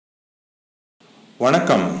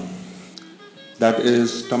Vanakkam, that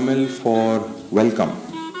is Tamil for welcome.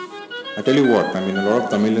 I tell you what, I mean, a lot of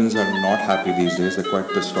Tamilians are not happy these days, they're quite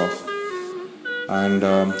pissed off. And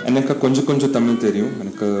எனக்கு கொஞ்சம் கொஞ்சம் தமிழ் தெரியும்,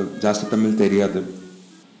 எனக்கு ஜாஸ்தி தமிழ் தெரியாது.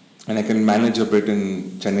 And I can manage a bit in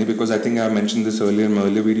Chennai because I think I mentioned this earlier in my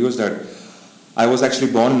earlier videos that I was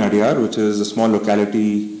actually born in Adyar, which is a small locality,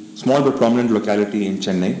 small but prominent locality in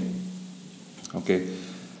Chennai. Okay,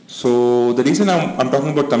 so the reason I'm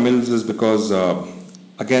talking about Tamils is because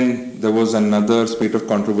again there was another spate of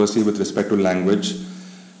controversy with respect to language,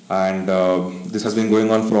 and this has been going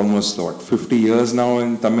on for almost 50 years now in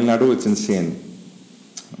Tamil Nadu. It's insane.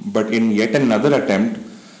 But in yet another attempt,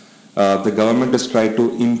 the government has tried to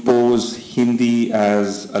impose Hindi as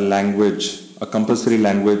a language, a compulsory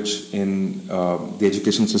language in the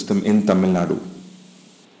education system in Tamil Nadu.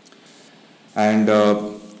 And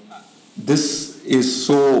this is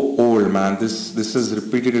so old, man. This has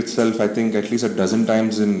repeated itself, I think, at least a dozen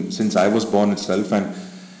times since I was born itself. And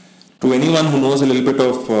to anyone who knows a little bit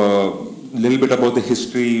about the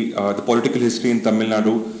history, the political history in Tamil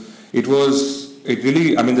Nadu,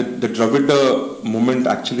 the Dravida movement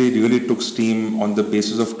actually really took steam on the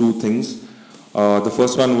basis of two things. The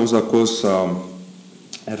first one was, of course,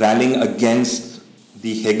 rallying against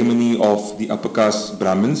the hegemony of the upper caste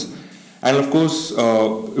Brahmins. And of course,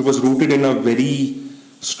 it was rooted in a very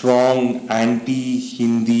strong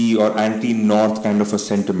anti-Hindi or anti-North kind of a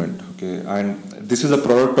sentiment. Okay, and this is a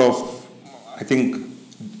product of, I think,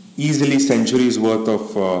 easily centuries worth of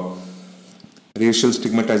racial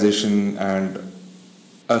stigmatization and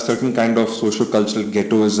a certain kind of socio-cultural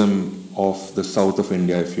ghettoism of the south of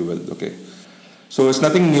India, if you will. Okay, so it's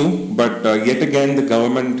nothing new, but yet again the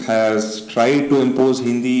government has tried to impose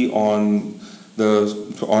Hindi on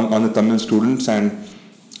the Tamil students, and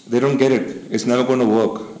they don't get it. It's never going to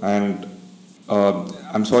work. And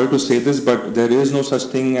I'm sorry to say this, but there is no such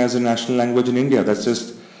thing as a national language in India. That's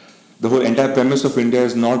just the whole entire premise of India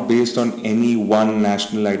is not based on any one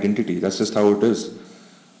national identity. That's just how it is.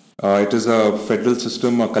 It is a federal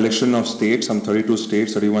system, a collection of states, some 32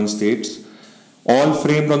 states, 31 states, all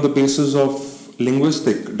framed on the basis of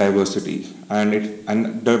linguistic diversity and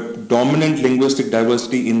the dominant linguistic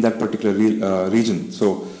diversity in that particular region.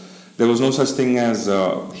 So there was no such thing as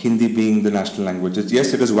Hindi being the national language.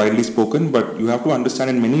 Yes, it is widely spoken, but you have to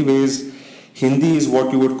understand in many ways Hindi is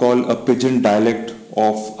what you would call a pidgin dialect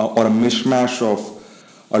of or a mishmash of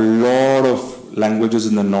a lot of languages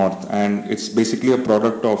in the north, and it's basically a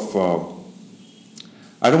product of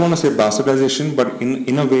I don't want to say bastardization, but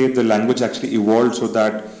in a way the language actually evolved so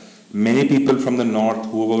that many people from the north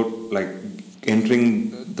who were like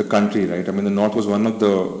entering the country, right? I mean, the north was one of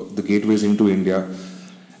the gateways into India,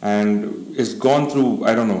 and it's gone through,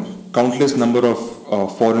 I don't know, countless number of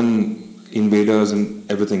foreign invaders and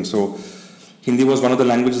everything. So Hindi was one of the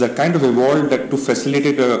languages that kind of evolved to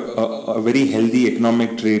facilitate a very healthy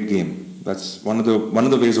economic trade game. That's one of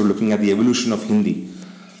the ways of looking at the evolution of Hindi.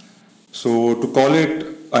 So to call it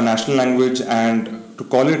a national language and to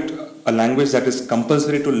call it a language that is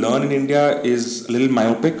compulsory to learn in India is a little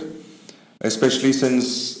myopic, especially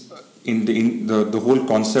since the whole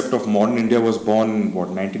concept of modern India was born in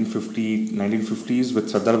 1950s with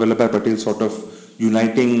Sardar Vallabhbhai Patel sort of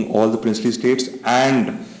uniting all the princely states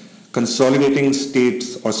and consolidating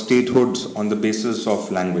states or statehoods on the basis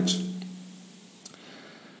of language.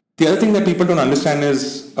 The other thing that people don't understand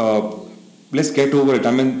is, let's get over it.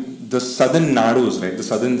 I mean, the southern Nadus, right, the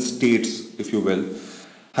southern states, if you will,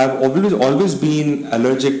 have always been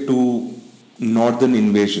allergic to northern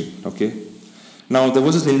invasion. Okay, now there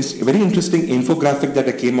was this very interesting infographic that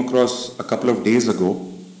I came across a couple of days ago,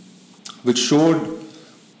 which showed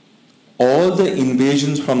all the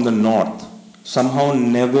invasions from the north somehow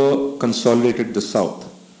never consolidated the south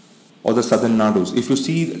or the southern Nadus. If you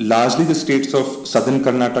see, largely the states of southern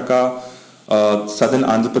Karnataka, southern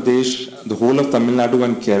Andhra Pradesh, the whole of Tamil Nadu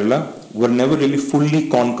and Kerala were never really fully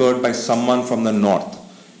conquered by someone from the north,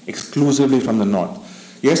 exclusively from the north.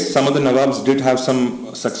 Yes, some of the Nawabs did have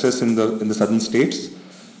some success in the southern states,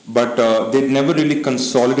 but they never really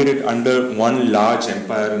consolidated under one large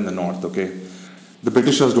empire in the north. Okay, the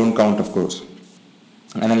Britishers don't count, of course,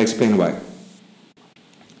 and I'll explain why.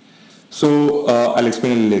 So I'll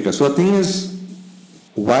explain a little later. So the thing is,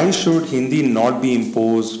 why should Hindi not be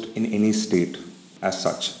imposed in any state as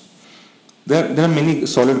such? There are many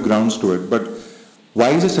solid grounds to it, but why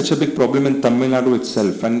is it such a big problem in Tamil Nadu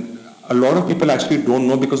itself? And a lot of people actually don't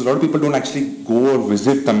know, because a lot of people don't actually go or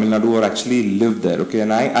visit Tamil Nadu or actually live there. Okay,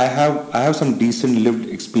 and I have some decent lived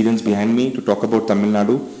experience behind me to talk about Tamil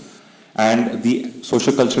Nadu and the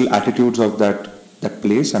socio-cultural attitudes of that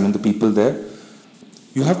place. I mean, the people there.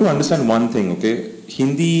 You have to understand one thing, okay?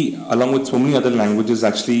 Hindi, along with so many other languages,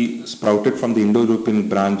 actually sprouted from the Indo-European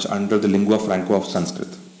branch under the lingua franca of Sanskrit.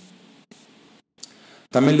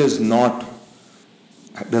 Tamil doesn't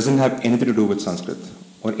have anything to do with Sanskrit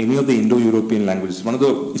or any of the Indo-European languages.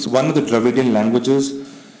 It's one of the Dravidian languages.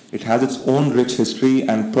 It has its own rich history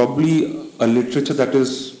and probably a literature that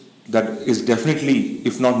is definitely,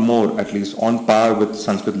 if not more at least, on par with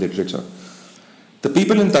Sanskrit literature. The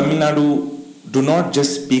people in Tamil Nadu do not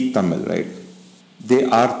just speak Tamil, right? They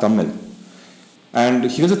are Tamil.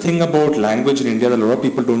 And here's the thing about language in India that a lot of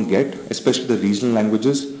people don't get, especially the regional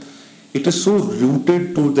languages. It is so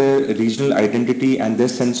rooted to their regional identity and their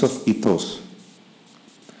sense of ethos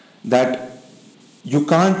that you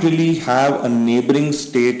can't really have a neighboring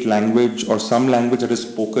state language or some language that is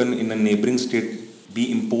spoken in a neighboring state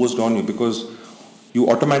be imposed on you, because you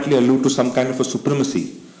automatically allude to some kind of a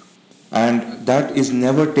supremacy. And that is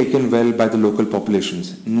never taken well by the local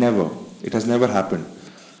populations. Never. It has never happened.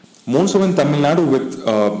 More so in Tamil Nadu,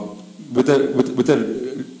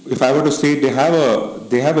 if I were to say, they have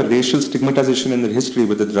a racial stigmatization in their history,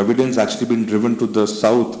 with the Dravidians actually being driven to the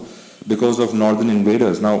south because of northern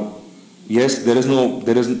invaders. Now, yes, there is no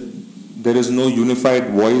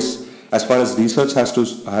unified voice as far as research has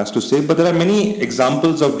to say, but there are many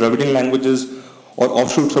examples of Dravidian languages or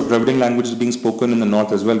offshoots of Dravidian languages being spoken in the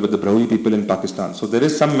north as well, with the Brahmi people in Pakistan. So there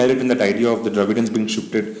is some merit in that idea of the Dravidians being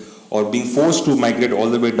shifted or being forced to migrate all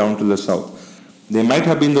the way down to the south. They might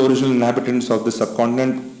have been the original inhabitants of the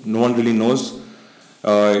subcontinent. No one really knows.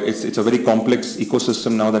 It's a very complex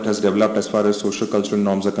ecosystem now that has developed as far as social cultural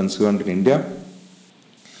norms are concerned in India.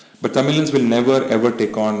 But Tamilians will never ever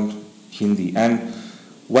take on Hindi. And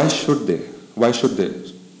why should they? Why should they?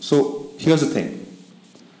 So here's the thing.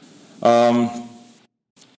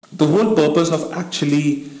 The whole purpose of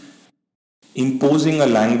actually imposing a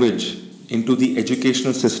language into the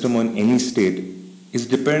educational system in any state is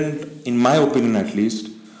depend, in my opinion at least,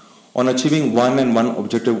 on achieving one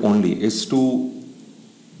objective only, is to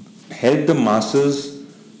help the masses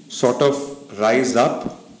sort of rise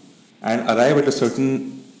up and arrive at a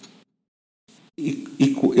certain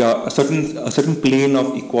plane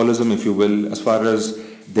of equalism, if you will, as far as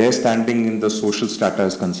their standing in the social strata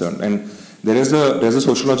is concerned. And there's a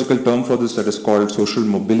sociological term for this that is called social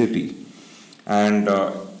mobility. And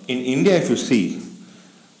in India, if you see,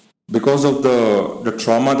 because of the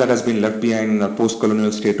trauma that has been left behind in a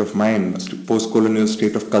post-colonial state of mind, post-colonial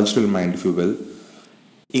state of cultural mind, if you will,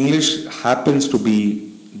 English happens to be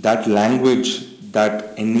that language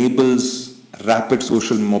that enables rapid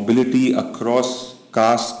social mobility across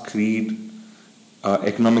caste, creed,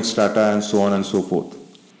 economic strata, and so on and so forth.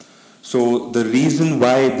 So the reason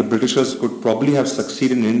why the Britishers could probably have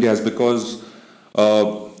succeeded in India is because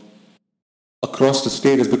across the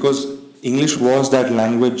state is because English was that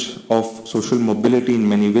language of social mobility in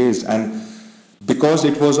many ways, and because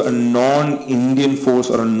it was a non-Indian force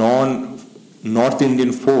or a non-North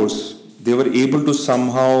Indian force, they were able to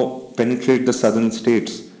somehow penetrate the southern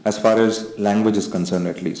states as far as language is concerned,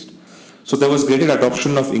 at least. So there was greater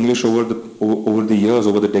adoption of English over the years,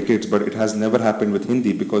 over the decades, but it has never happened with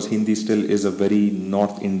Hindi, because Hindi still is a very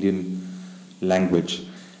North Indian language.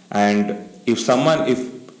 And it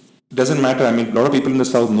doesn't matter, I mean, a lot of people in the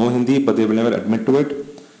South know Hindi, but they will never admit to it.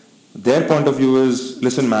 Their point of view is,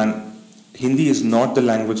 listen man, Hindi is not the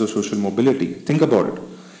language of social mobility. Think about it.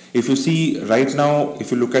 If you see right now,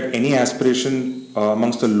 if you look at any aspiration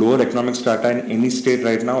amongst the lower economic strata in any state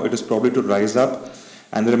right now, it is probably to rise up.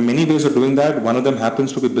 And there are many ways of doing that. One of them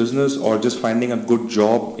happens to be business or just finding a good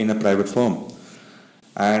job in a private firm.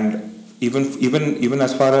 And even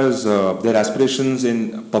as far as their aspirations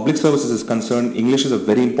in public services is concerned, English is a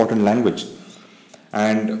very important language.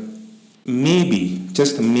 And maybe,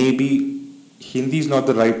 just maybe, Hindi is not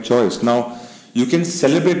the right choice. Now, you can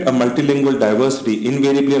celebrate a multilingual diversity.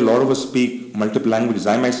 Invariably, a lot of us speak multiple languages.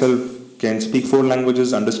 I myself can speak 4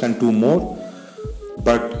 languages, understand 2 more.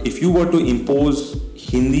 But if you were to impose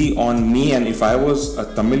Hindi on me, and if I was a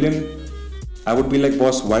Tamilian, I would be like,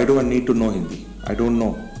 boss, why do I need to know Hindi? I don't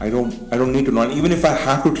know. I don't need to know. And even if I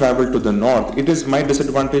have to travel to the north, it is my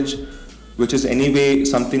disadvantage, which is anyway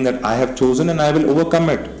something that I have chosen, and I will overcome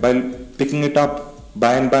it by picking it up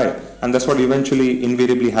by and by. And that's what eventually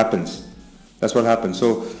invariably happens. That's what happens.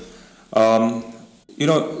 So,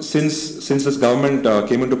 since this government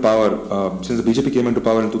came into power, since the BJP came into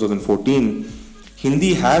power in 2014,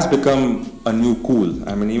 Hindi has become a new cool.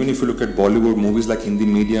 I mean, even if you look at Bollywood movies like Hindi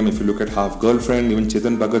Medium, if you look at Half Girlfriend, even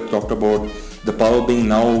Chetan Bhagat talked about the power being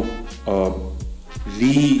now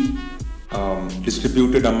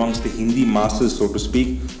redistributed amongst the Hindi masses, so to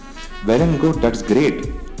speak. Well and good, that's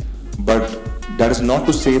great. But that is not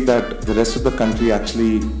to say that the rest of the country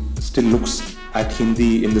actually still looks at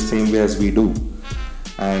Hindi in the same way as we do.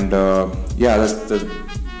 And yeah, that's the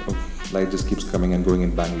light just keeps coming and going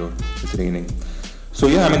in Bangalore. It's raining. So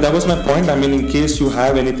yeah, I mean, that was my point. I mean, in case you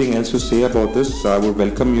have anything else to say about this, I would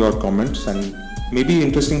welcome your comments and maybe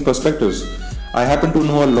interesting perspectives. I happen to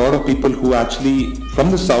know a lot of people who actually, from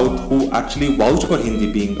the south, who actually vouch for Hindi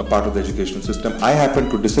being a part of the educational system. I happen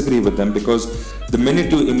to disagree with them because the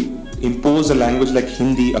minute you impose a language like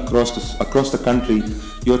Hindi across the country,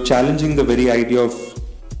 you're challenging the very idea of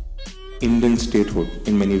Indian statehood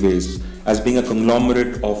in many ways, as being a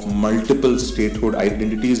conglomerate of multiple statehood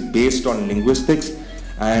identities based on linguistics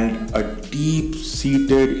and a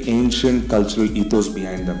deep-seated ancient cultural ethos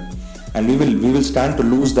behind them. And we will stand to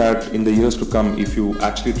lose that in the years to come if you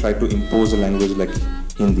actually try to impose a language like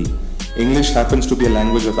Hindi. English happens to be a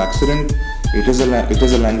language of accident. It is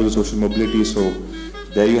a language of social mobility. So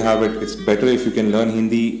there you have it. It's better if you can learn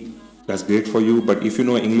Hindi. That's great for you. But if you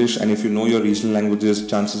know English and if you know your regional languages,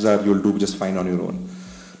 chances are you'll do just fine on your own.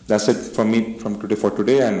 That's it from me for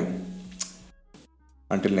today. And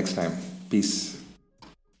until next time, peace.